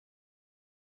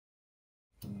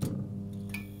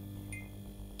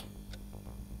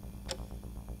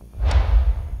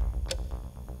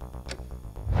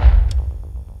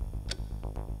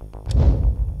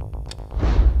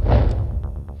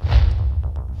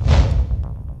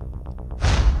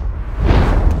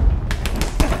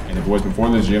was before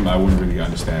the gym, I wouldn't really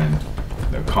understand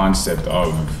the concept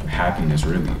of happiness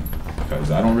really,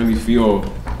 because I don't really feel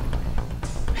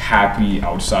happy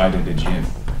outside of the gym.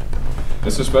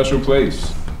 It's a special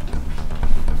place.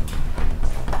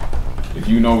 If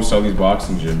you know Sully's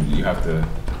boxing gym, you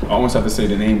almost have to say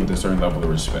the name with a certain level of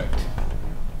respect.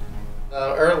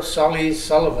 Earl Sully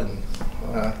Sullivan,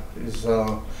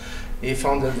 he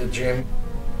founded the gym.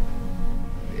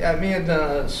 Yeah, me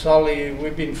and Sully,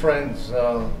 we've been friends,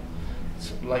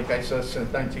 like I said,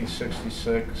 since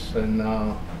 1966, and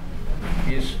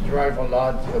he used to drive a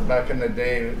lot back in the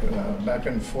day, back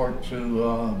and forth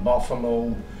to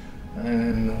Buffalo,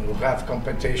 and have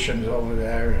competitions over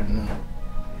there, and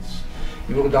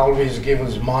he would always give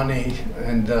us money,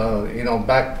 and you know,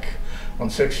 back on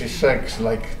 66,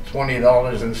 like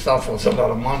 $20 and stuff was a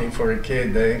lot of money for a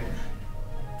kid, eh?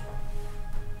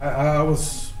 I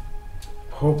was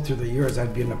hoped through the years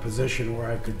I'd be in a position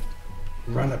where I could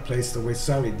run a place the way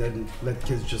Sully didn't let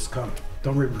kids just come.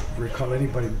 Don't recall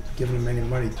anybody giving him any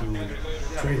money to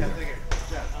train them.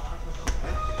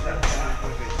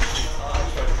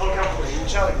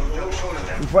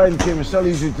 Before I came,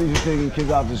 Sully's used to taking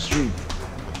kids off the street.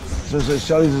 So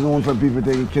Sully's is known for people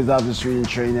taking kids off the street and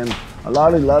train them. A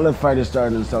lot of fighters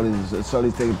started in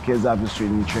Sully's taking kids off the street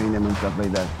and train them and stuff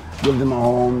like that. Give them a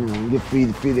home, you know,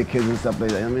 feed the kids and stuff like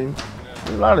that. I mean,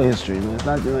 there's a lot of history, man. It's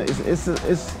not, you know, it's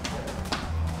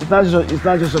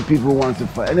not just for people who want to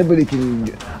fight. Anybody can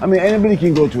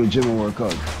go to a gym and work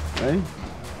out, right?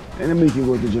 Anybody can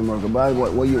go to the gym and work out.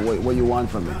 But what you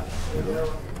want from it? You know?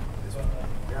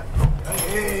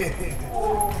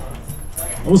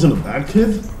 I wasn't a bad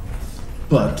kid,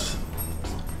 but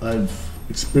I've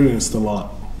experienced a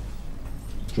lot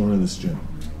joining this gym.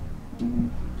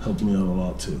 Helped me out a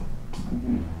lot too.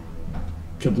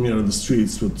 Kept me out of the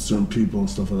streets with certain people and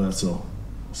stuff like that, so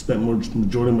spent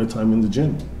majority of my time in the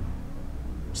gym.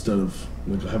 Instead of,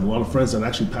 like, I have a lot of friends that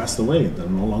actually passed away that are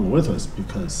no longer with us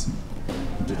because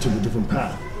they took a different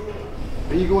path.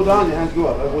 When you go down, your hands go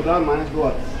up. I go down, my hands go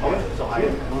up. Okay, so higher.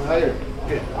 One higher.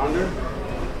 Okay, under,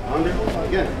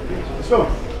 again. Let's go.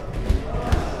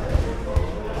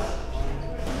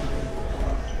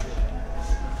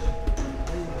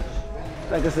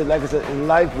 Like I said, in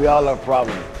life we all have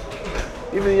problems.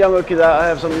 Even the younger kids, I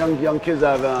have some young kids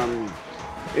that have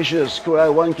issues at school. I had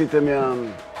one kid tell me,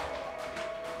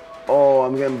 oh,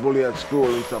 I'm getting bullied at school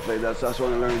and stuff like that, so I just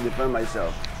want to learn to defend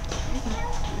myself.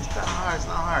 It's not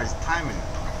hard, it's timing.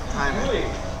 Really?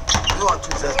 You want to,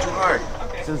 that's too hard.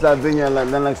 Okay. Since I've been here,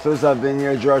 like Spence, I've been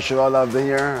here, George Chevelle, I've been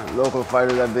here, local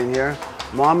fighters have been here.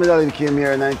 Muhammad Ali came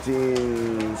here in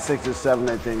 1967,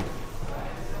 I think.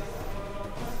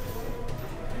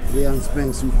 Leon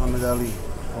Spinks, Muhammad Ali.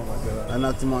 Oh my God. I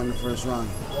knocked him out in the first round.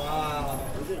 Wow.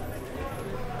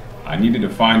 I needed to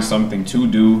find something to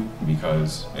do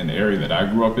because in the area that I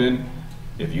grew up in,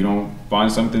 if you don't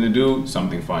find something to do,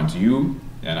 something finds you.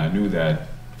 And I knew that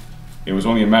it was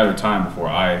only a matter of time before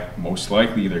I most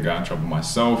likely either got in trouble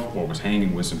myself or was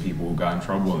hanging with some people who got in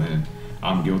trouble and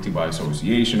I'm guilty by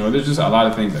association, or there's just a lot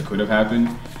of things that could have happened.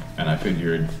 And I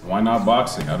figured, why not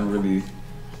boxing? I don't really,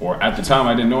 or at the time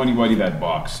I didn't know anybody that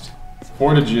boxed.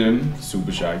 For the gym,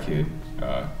 super shy kid,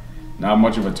 not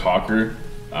much of a talker.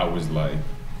 I was like,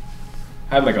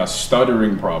 had like a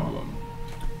stuttering problem.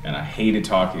 And I hated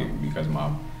talking because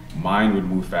my mind would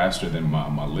move faster than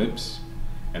my lips.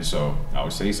 And so I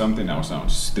would say something that would sound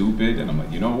stupid, and I'm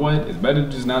like, you know what? It's better to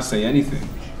just not say anything.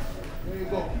 There you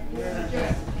go.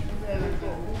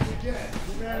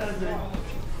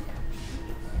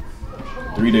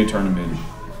 3-day tournament.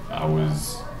 I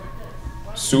was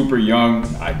super young.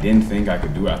 I didn't think I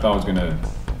could do it. I thought I was gonna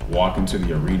walk into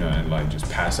the arena and like just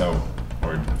pass out,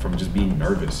 or from just being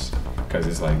nervous. Because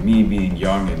it's like me being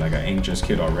young and like an anxious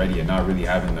kid already and not really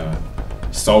having the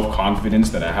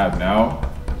self-confidence that I have now,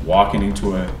 walking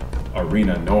into an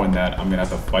arena knowing that I'm gonna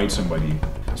have to fight somebody.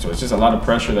 So it's just a lot of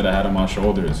pressure that I had on my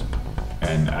shoulders.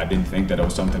 And I didn't think that it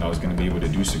was something I was gonna be able to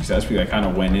do successfully. I kind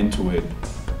of went into it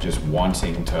just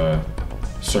wanting to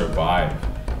survive,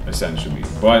 essentially.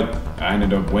 But I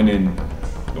ended up winning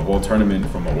the whole tournament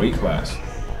from a weight class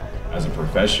as a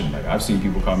profession. Like, I've seen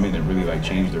people come in and really like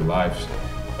change their lives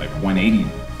like 180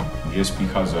 just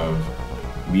because of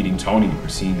meeting Tony or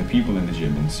seeing the people in the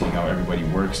gym and seeing how everybody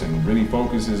works and really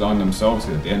focuses on themselves.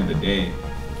 Because at the end of the day,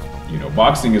 you know,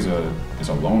 boxing is a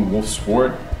lone wolf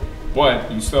sport,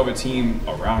 but you still have a team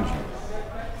around you.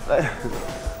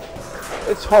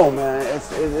 It's home, man.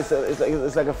 It's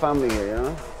like a family here, you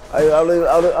know.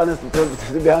 Honestly,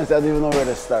 to be honest, I don't even know where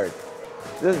to start.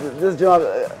 This job,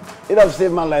 it has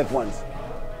saved my life once.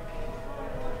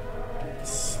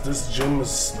 This gym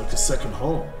is like a second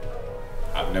home.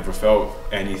 I've never felt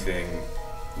anything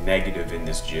negative in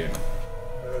this gym.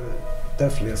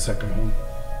 Definitely a second home.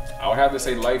 I would have to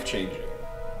say life-changing.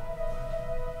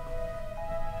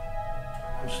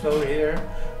 I'm still here,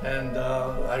 and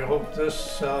I hope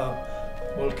this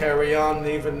will carry on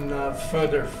even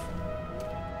further